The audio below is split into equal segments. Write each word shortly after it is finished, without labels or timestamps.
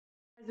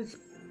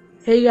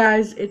Hey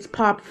guys, it's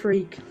Pop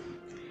Freak.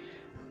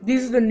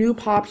 These are the new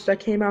pops that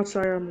came out.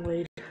 Sorry I'm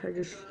late. I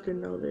just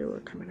didn't know they were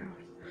coming out.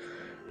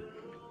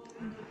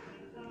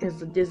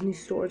 It's the Disney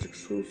Stores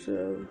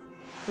exclusive,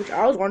 which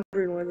I was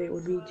wondering when they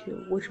would be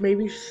too. Which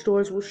maybe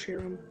stores will share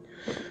them.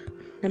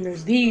 And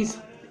there's these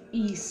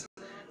East.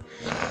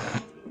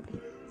 I'm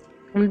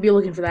gonna be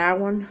looking for that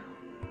one.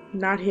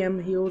 Not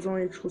him. He was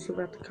only exclusive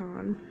at the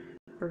con,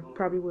 or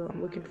probably will.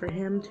 I'm looking for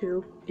him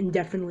too.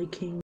 Indefinitely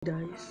King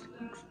Dice.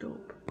 Looks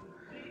dope.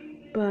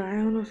 But I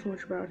don't know so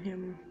much about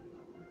him.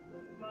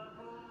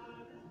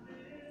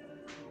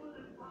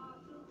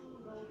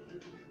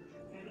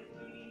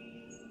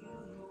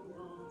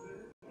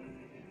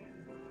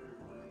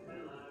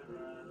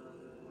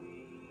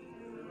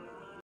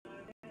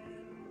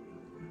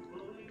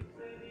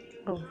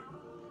 Oh.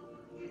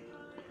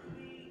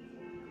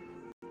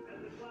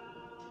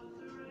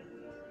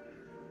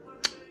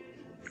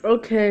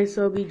 Okay,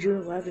 so it'll be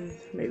June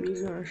 11th. Maybe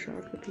he's gonna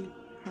shock the people.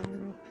 I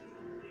don't know.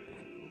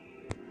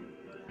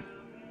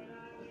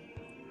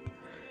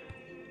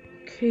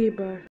 Okay,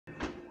 but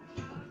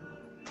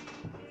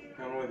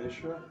Come with this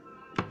shirt?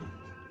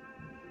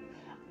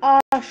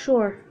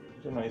 sure.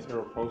 It's a nice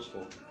little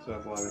postal. It's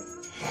athletic.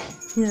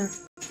 Yeah.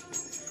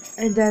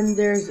 And then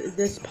there's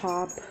this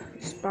pop,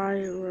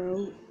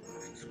 Spyro.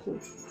 It's cool.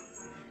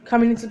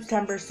 Coming in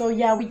September. So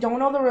yeah, we don't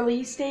know the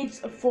release dates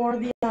for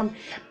the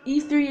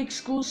E3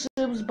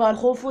 exclusives, but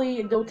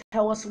hopefully they'll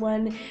tell us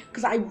when,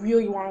 because I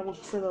really want to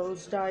look for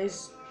those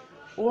guys.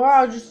 Or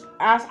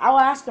I'll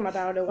ask them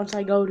about it once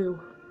I go to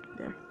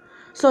there.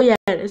 So yeah,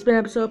 it's been an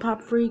episode of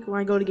Pop Freak when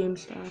I go to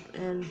GameStop,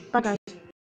 and bye guys.